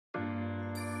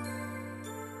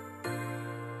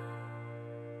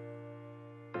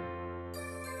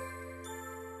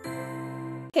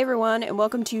Hey everyone, and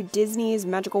welcome to Disney's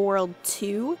Magical World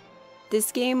 2.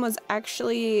 This game was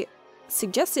actually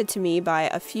suggested to me by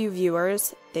a few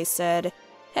viewers. They said,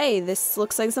 hey, this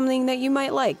looks like something that you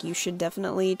might like. You should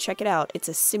definitely check it out. It's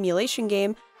a simulation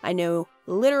game. I know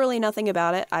literally nothing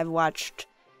about it. I've watched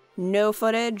no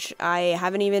footage. I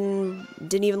didn't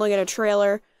even look at a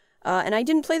trailer. And I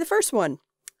didn't play the first one.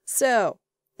 So,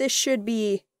 this should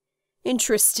be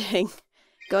interesting.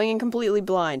 Going in completely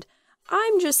blind.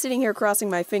 I'm just sitting here crossing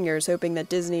my fingers, hoping that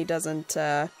Disney doesn't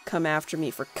come after me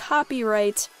for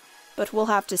copyright, but we'll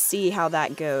have to see how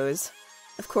that goes.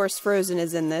 Of course, Frozen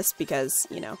is in this because,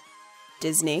 you know,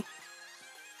 Disney.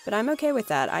 But I'm okay with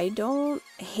that. I don't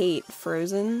hate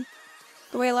Frozen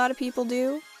the way a lot of people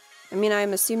do. I mean,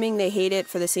 I'm assuming they hate it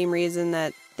for the same reason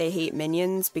that they hate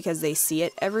Minions, because they see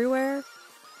it everywhere.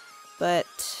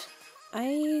 But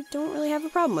I don't really have a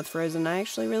problem with Frozen. I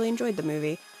actually really enjoyed the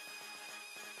movie.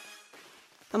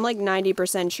 I'm like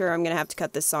 90% sure I'm gonna have to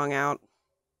cut this song out.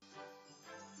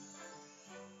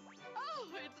 Oh,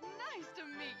 it's nice to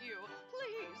meet you.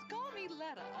 Please, call me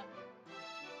Letta.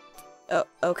 Oh,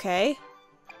 okay.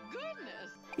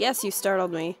 Goodness. Yes, you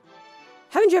startled me.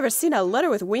 Haven't you ever seen a letter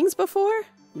with wings before?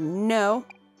 No.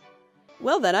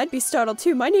 Well then, I'd be startled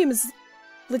too. My name is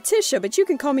Letitia, but you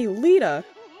can call me Lita.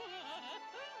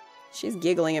 She's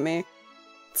giggling at me.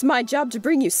 It's my job to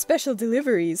bring you special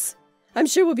deliveries. I'm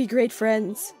sure we'll be great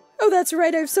friends. Oh, that's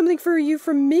right, I have something for you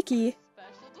from Mickey.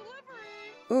 Special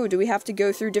delivery. Ooh, do we have to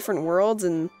go through different worlds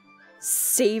and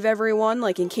save everyone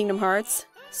like in Kingdom Hearts?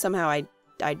 Somehow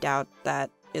I doubt that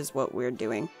is what we're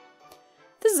doing.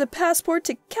 This is a passport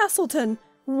to Castleton.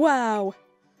 Wow.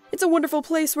 It's a wonderful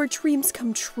place where dreams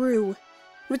come true.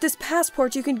 With this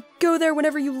passport, you can go there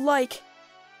whenever you like.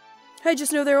 I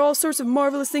just know there are all sorts of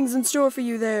marvelous things in store for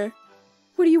you there.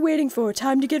 What are you waiting for?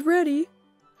 Time to get ready.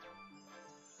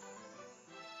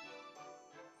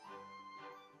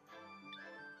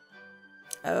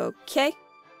 Okay.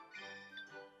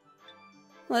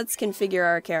 Let's configure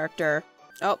our character.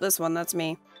 Oh, this one, that's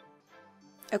me.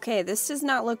 Okay, this does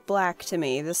not look black to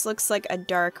me. This looks like a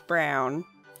dark brown.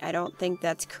 I don't think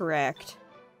that's correct.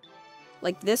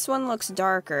 Like, this one looks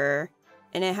darker,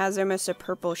 and it has almost a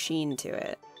purple sheen to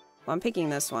it. Well, I'm picking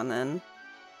this one, then.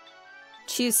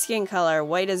 Choose skin color.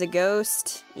 White as a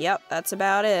ghost. Yep, that's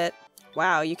about it.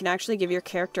 Wow, you can actually give your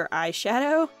character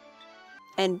eyeshadow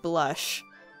and blush.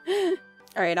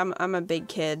 Alright, I'm a big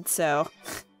kid, so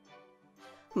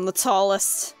I'm the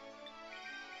tallest.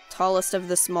 Tallest of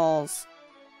the smalls.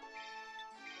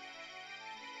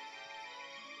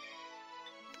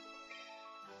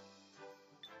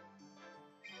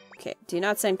 Okay, do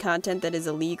not send content that is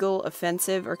illegal,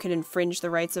 offensive, or could infringe the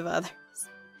rights of others.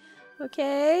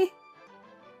 Okay.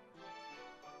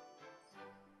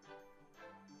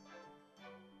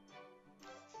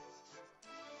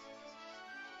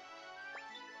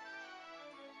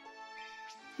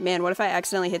 Man, what if I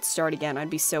accidentally hit start again? I'd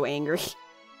be so angry. Thanks.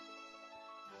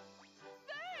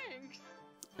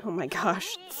 Oh my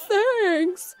gosh.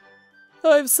 Thanks!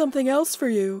 I have something else for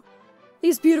you.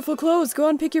 These beautiful clothes. Go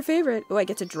on, pick your favorite. Oh, I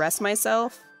get to dress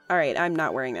myself? Alright, I'm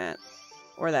not wearing that.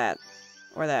 Or that.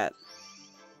 Or that.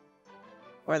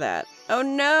 Or that. Oh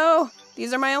no!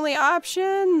 These are my only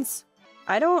options!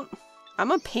 I'm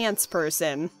a pants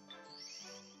person.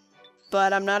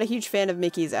 But I'm not a huge fan of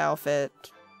Mickey's outfit.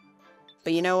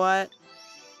 But you know what?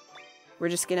 We're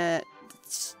just gonna...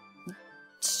 It's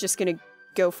just gonna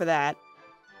go for that.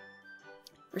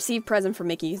 Receive present from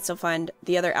Mickey. You can still find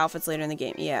the other outfits later in the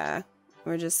game. Yeah.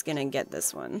 We're just gonna get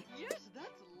this one. Yes, that's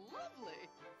lovely.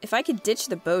 If I could ditch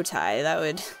the bow tie, that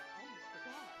would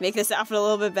make this outfit a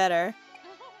little bit better.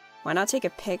 Why not take a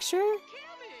picture? Cammy,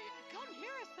 come here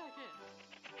a second.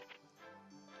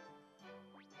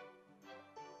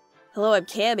 Hello, I'm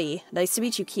Cabby. Nice to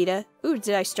meet you, Kita. Ooh,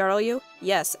 did I startle you?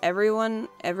 Yes, everyone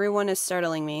is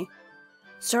startling me.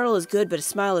 Startle is good, but a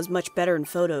smile is much better in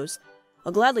photos.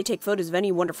 I'll gladly take photos of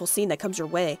any wonderful scene that comes your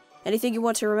way. Anything you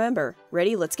want to remember.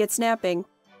 Ready? Let's get snapping.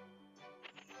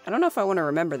 I don't know if I want to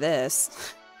remember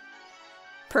this.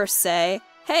 Per se.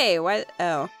 Hey, why?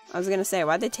 Oh, I was gonna say,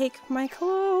 why'd they take my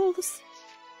clothes?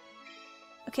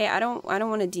 Okay, I don't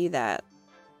want to do that.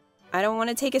 I don't want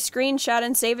to take a screenshot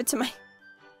and save it to my...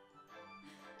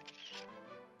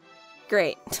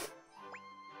 Great.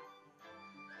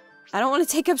 I don't want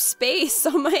to take up space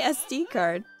on my SD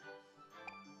card.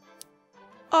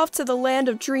 Off to the land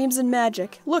of dreams and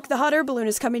magic. Look, the hot air balloon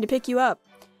is coming to pick you up.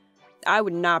 I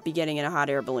would not be getting in a hot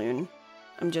air balloon.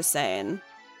 I'm just saying.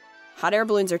 Hot air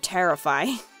balloons are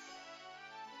terrifying.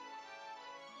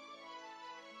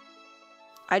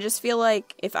 I just feel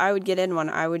like if I would get in one,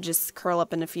 I would just curl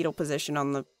up in a fetal position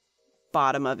on the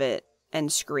bottom of it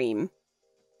and scream.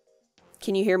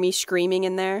 Can you hear me screaming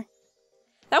in there?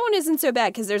 That one isn't so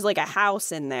bad because there's like a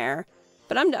house in there.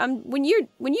 But when you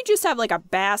just have like a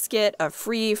basket, a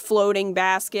free floating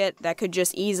basket that could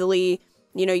just easily,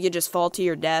 you know, you just fall to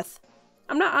your death.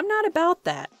 I'm not about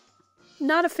that.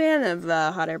 Not a fan of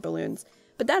hot air balloons.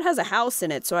 But that has a house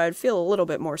in it, so I would feel a little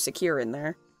bit more secure in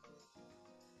there.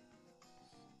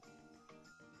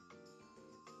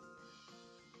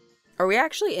 Are we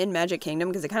actually in Magic Kingdom?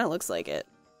 Because it kind of looks like it.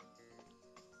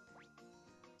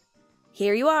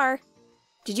 Here you are.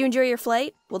 Did you enjoy your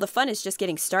flight? Well, the fun is just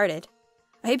getting started.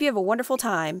 I hope you have a wonderful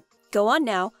time. Go on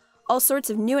now. All sorts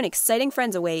of new and exciting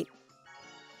friends await.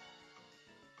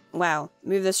 Wow.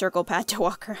 Move the circle pad to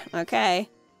walk around. Okay.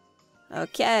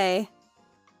 Okay.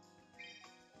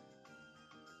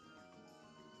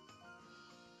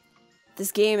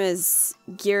 This game is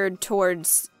geared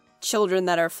towards children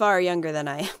that are far younger than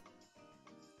I am.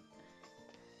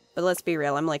 But let's be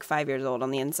real, I'm like 5 years old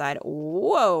on the inside.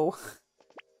 Whoa!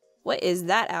 What is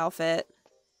that outfit?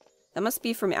 That must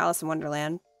be from Alice in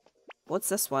Wonderland. What's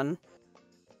this one?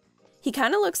 He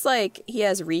kind of looks like he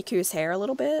has Riku's hair a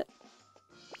little bit.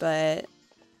 But...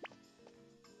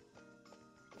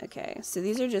 okay, so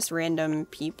these are just random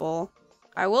people.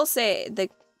 I will say,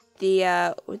 the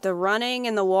running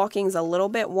and the walking's a little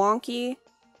bit wonky.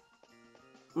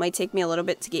 Might take me a little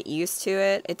bit to get used to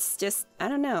it. It's just, I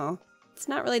don't know. It's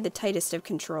not really the tightest of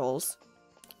controls.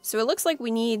 So it looks like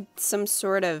we need some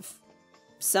sort of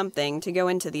something to go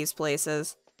into these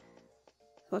places.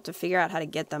 We'll have to figure out how to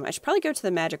get them. I should probably go to the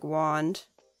magic wand.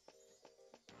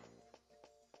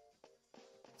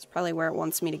 It's probably where it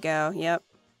wants me to go. Yep.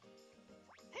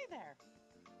 Hey there.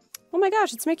 Oh my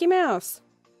gosh, it's Mickey Mouse.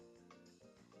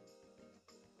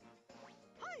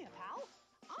 Hiya, pal.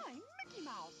 I'm Mickey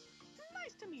Mouse.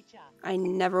 Nice to meet ya. I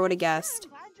never would have guessed. I'm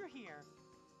glad you're here.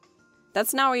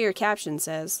 That's not what your caption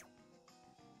says.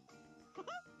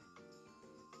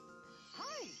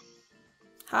 Hi.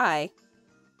 Hi.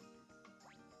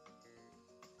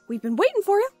 We've been waiting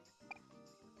for you.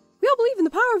 We all believe in the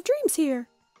power of dreams here.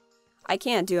 I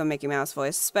can't do a Mickey Mouse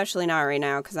voice, especially not right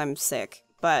now because I'm sick.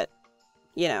 But,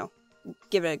 you know,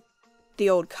 give it the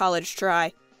old college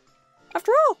try.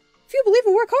 After all, if you believe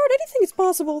and work hard, anything is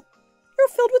possible. You're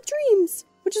filled with dreams,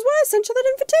 which is why I sent you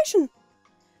that invitation.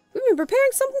 We've been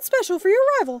preparing something special for your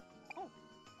arrival.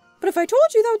 But if I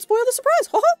told you, that would spoil the surprise.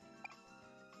 Haha!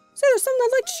 Say there's something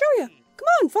I'd like to show you. Come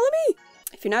on, follow me.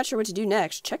 If you're not sure what to do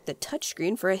next, check the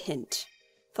touchscreen for a hint.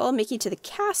 Follow Mickey to the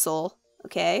castle.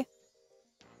 Okay.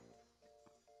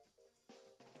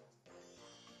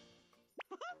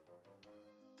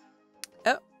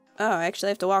 Oh, I actually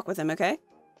have to walk with him, okay?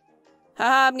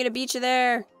 Haha, I'm gonna beat you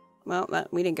there. Well,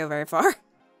 we didn't go very far.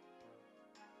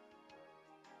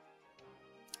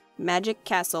 Magic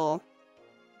Castle.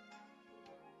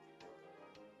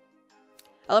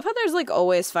 I love how there's like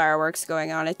always fireworks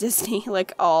going on at Disney,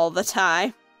 like all the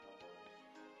time.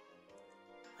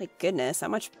 Like goodness, how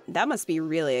much that must be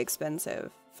really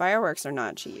expensive. Fireworks are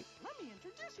not cheap. Let me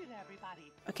introduce you to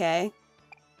everybody. Okay.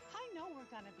 I know we're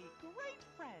gonna be great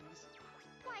friends.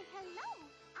 Why, hello!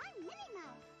 I'm Minnie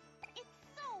Mouse. It's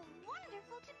so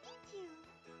wonderful to meet you.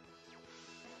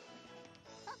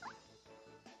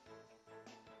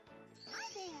 Hi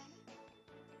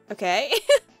there. Okay.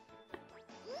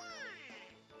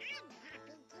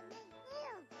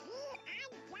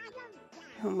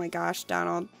 Oh my gosh,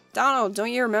 Donald. Donald,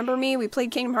 don't you remember me? We played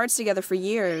Kingdom Hearts together for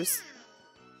years.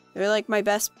 You're like my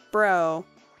best bro.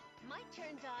 My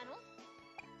turn, Donald.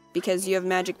 Because you have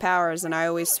magic powers and I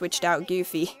always switched out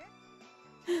Goofy.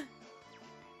 Hi.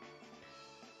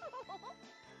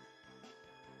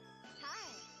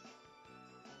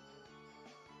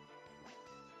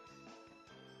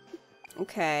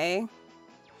 Okay.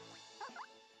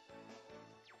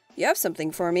 You have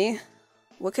something for me.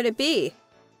 What could it be?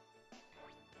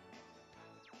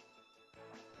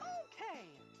 Okay.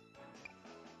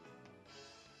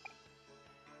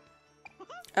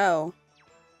 Oh.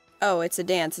 Oh, it's a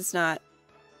dance. It's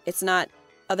not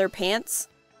other pants?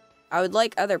 I would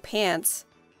like other pants.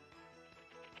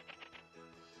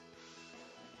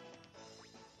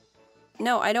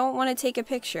 No, I don't want to take a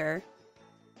picture.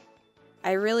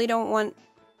 I really don't want...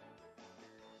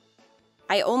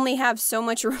 I only have so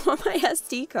much room on my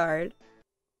SD card.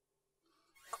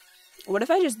 What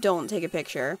if I just don't take a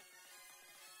picture?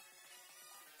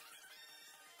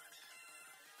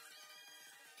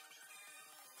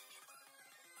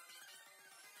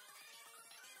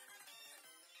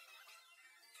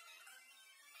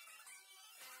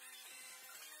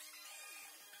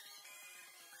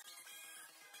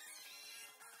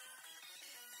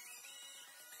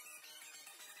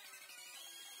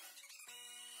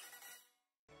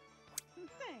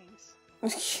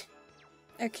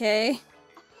 Okay.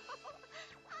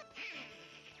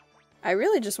 I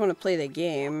really just want to play the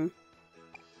game.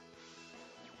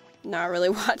 Not really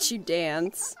watch you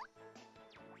dance.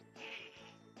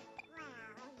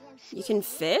 You can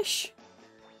fish?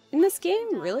 In this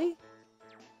game? Really?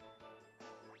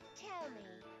 Tell me.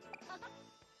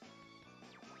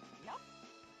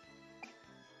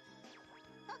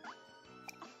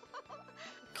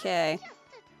 Okay. Just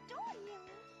adore you.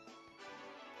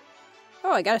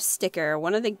 Oh, I got a sticker.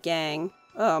 One of the gang.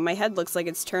 Oh, my head looks like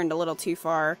it's turned a little too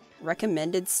far.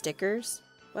 Recommended stickers?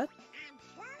 What?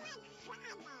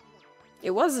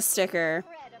 It was a sticker.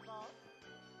 Incredible.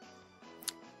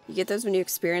 You get those when you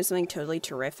experience something totally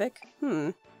terrific?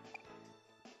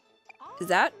 Is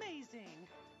that? Amazing.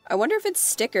 I wonder if it's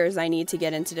stickers I need to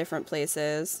get into different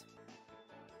places.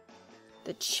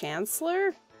 The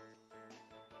Chancellor?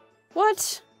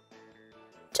 What?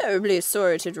 Terribly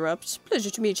sorry to interrupt. Pleasure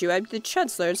to meet you. I'm the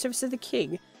Chancellor in service of the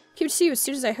King. Came to see you as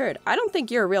soon as I heard. I don't think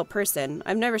you're a real person.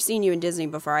 I've never seen you in Disney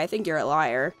before. I think you're a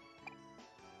liar.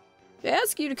 I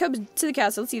ask you to come to the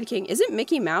castle and see the king. Isn't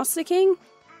Mickey Mouse the king?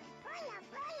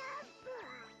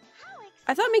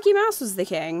 I thought Mickey Mouse was the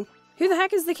king. Who the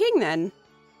heck is the king then?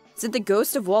 Is it the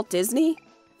ghost of Walt Disney?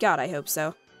 God, I hope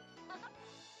so.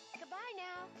 Goodbye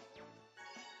now.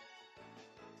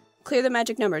 Clear the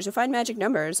magic numbers. You'll find magic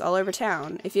numbers all over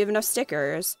town. If you have enough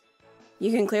stickers,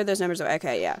 you can clear those numbers.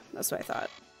 Okay, yeah, that's what I thought.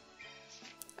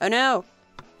 Oh no!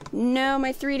 No,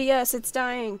 my 3DS, it's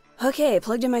dying. Okay,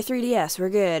 plugged in my 3DS, we're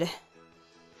good.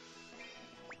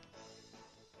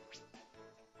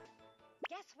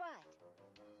 Guess what?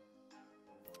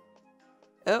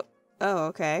 Oh,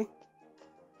 okay.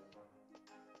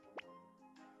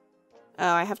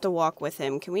 Oh, I have to walk with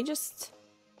him. Can we just...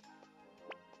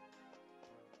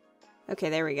 Okay,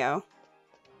 there we go.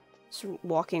 Just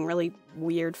walking really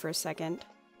weird for a second.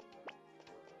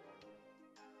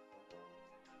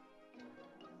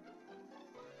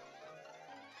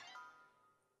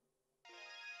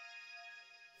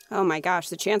 Oh my gosh,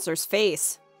 the Chancellor's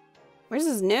face. Where's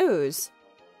his nose?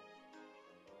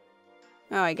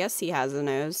 Oh, I guess he has a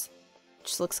nose.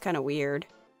 Just looks kind of weird.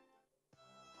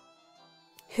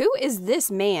 Who is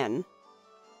this man?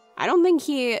 I don't think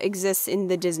he exists in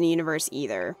the Disney universe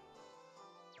either.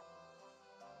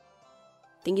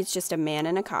 I think it's just a man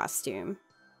in a costume.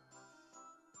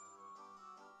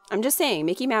 I'm just saying,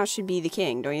 Mickey Mouse should be the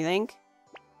king, don't you think?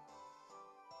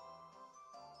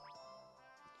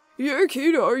 You're a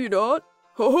kid, are you not?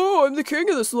 Ho-ho, I'm the king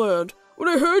of this land. When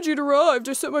I heard you'd arrived,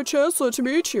 I sent my chancellor to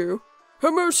meet you. A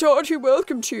most hearty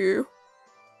welcome to you.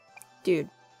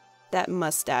 Dude, that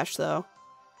mustache, though.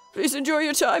 Please enjoy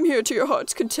your time here to your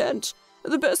heart's content.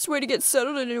 The best way to get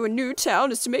settled into a new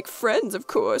town is to make friends, of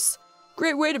course.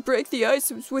 Great way to break the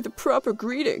ice is with a proper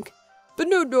greeting. But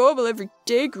no normal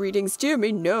everyday greetings, dear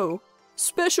me, no.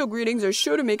 Special greetings are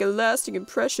sure to make a lasting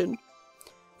impression.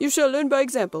 You shall learn by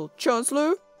example,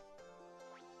 Chancellor.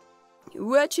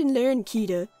 Watch and learn,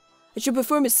 Kita. I shall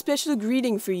perform a special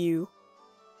greeting for you.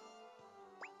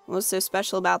 What's so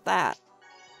special about that?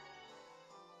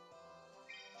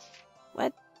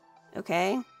 What?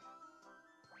 Okay.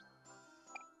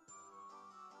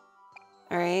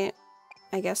 Alright.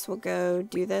 I guess we'll go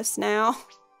do this now.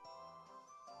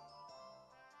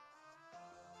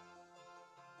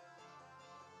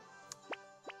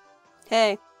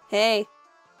 Hey. Hey.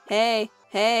 Hey.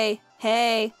 Hey.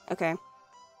 Hey. Okay.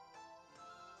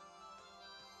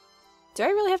 Do I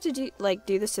really have to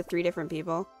do this to 3 different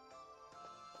people?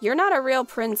 You're not a real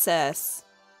princess.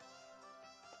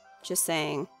 Just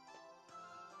saying.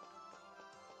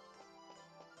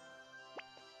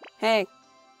 Hey.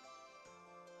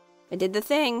 I did the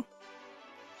thing.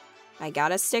 I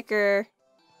got a sticker.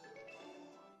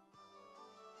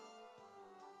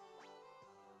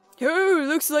 Oh,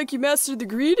 looks like you mastered the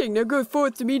greeting. Now go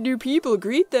forth to meet new people.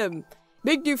 Greet them.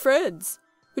 Make new friends.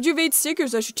 When you have 8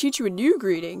 stickers, I should teach you a new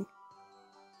greeting.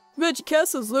 The Magic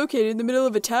Castle is located in the middle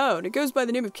of a town. It goes by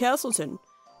the name of Castleton.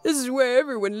 This is where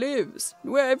everyone lives,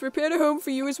 and where I've prepared a home for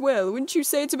you as well. Wouldn't you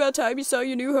say it's about time you saw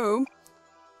your new home?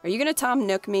 Are you gonna Tom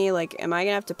Nook me? Like, am I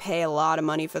gonna have to pay a lot of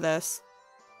money for this?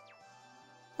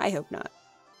 I hope not.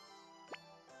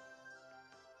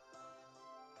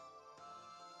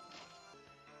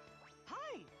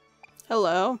 Hi.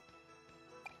 Hello?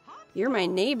 You're my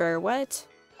neighbor, what?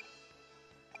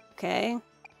 Okay.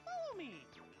 Follow me.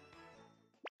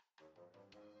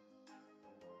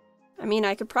 I mean,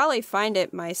 I could probably find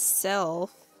it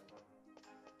myself.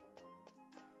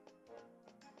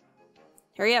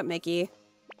 Hurry up, Mickey.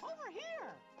 Over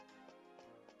here.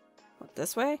 What,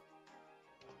 this way?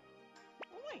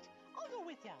 Wait, I'll go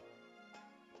with ya.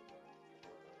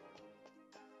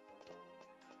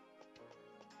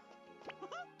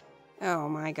 Oh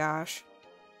my gosh.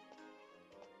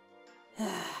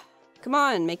 Come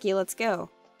on, Mickey, let's go.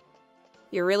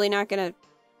 You're really not gonna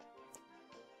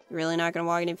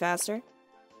walk any faster?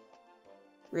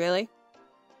 Really?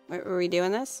 Were we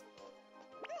doing this?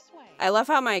 This way. I love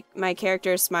how my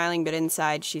character is smiling, but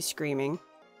inside she's screaming.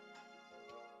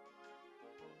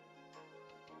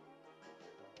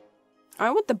 I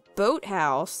want the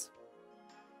boathouse.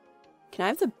 Can I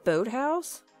have the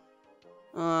boathouse?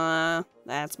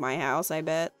 That's my house, I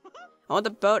bet. I want the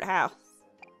boathouse.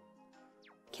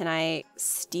 Can I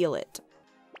steal it?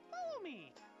 Follow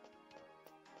me.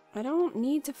 I don't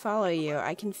need to follow you.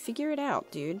 I can figure it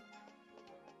out, dude.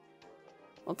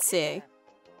 Let's see.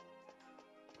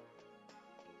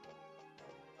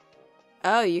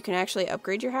 Oh, you can actually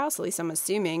upgrade your house, at least I'm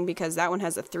assuming, because that one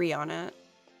has a 3 on it.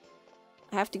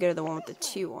 I have to go to the one with the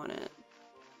 2 on it.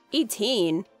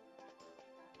 18?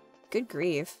 Good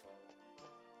grief.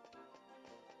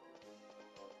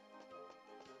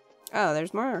 Oh,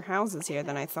 there's more houses here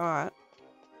than I thought.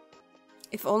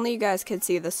 If only you guys could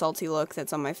see the salty look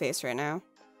that's on my face right now.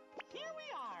 Here we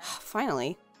are.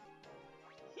 Finally.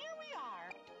 Here we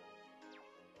are.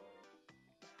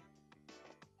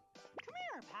 Come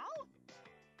here,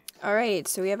 pal. Alright,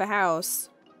 so we have a house.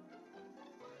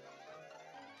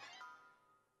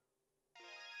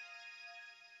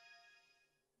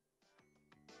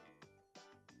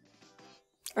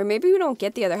 Or maybe we don't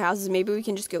get the other houses. Maybe we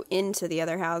can just go into the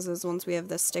other houses once we have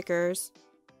the stickers.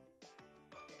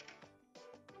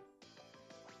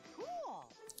 Cool.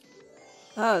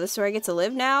 Oh, this is where I get to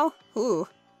live now? Ooh.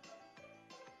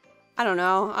 I don't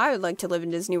know. I would like to live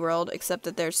in Disney World, except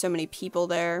that there's so many people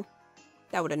there.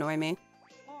 That would annoy me.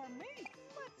 Or me.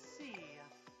 Let's see.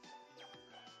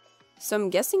 So I'm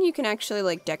guessing you can actually,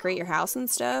 like, decorate your house and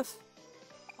stuff?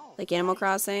 Oh, Like Animal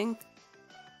Crossing?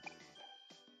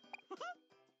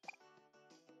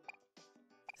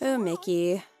 Oh,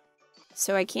 Mickey.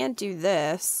 So I can't do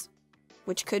this,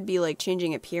 which could be like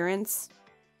changing appearance.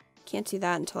 Can't do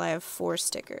that until I have 4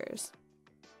 stickers.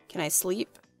 Can I sleep?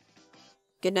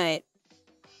 Good night.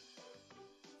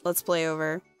 Let's play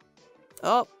over.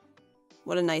 Oh,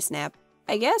 what a nice nap.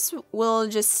 I guess we'll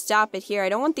just stop it here. I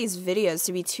don't want these videos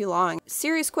to be too long.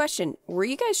 Serious question, were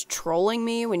you guys trolling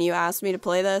me when you asked me to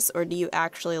play this, or do you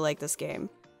actually like this game?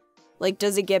 Like,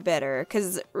 does it get better?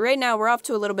 Because right now, we're off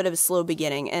to a little bit of a slow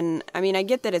beginning. And, I mean, I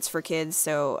get that it's for kids,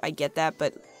 so I get that.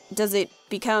 But does it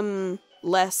become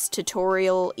less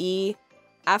tutorial-y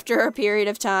after a period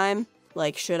of time?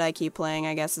 Like, should I keep playing,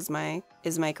 I guess, is my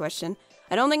question.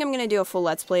 I don't think I'm going to do a full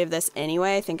Let's Play of this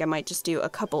anyway. I think I might just do a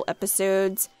couple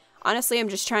episodes. Honestly, I'm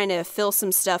just trying to fill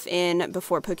some stuff in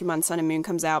before Pokemon Sun and Moon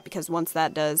comes out. Because once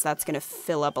that does, that's going to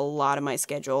fill up a lot of my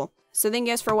schedule. So thank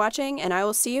you guys for watching, and I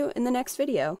will see you in the next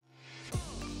video.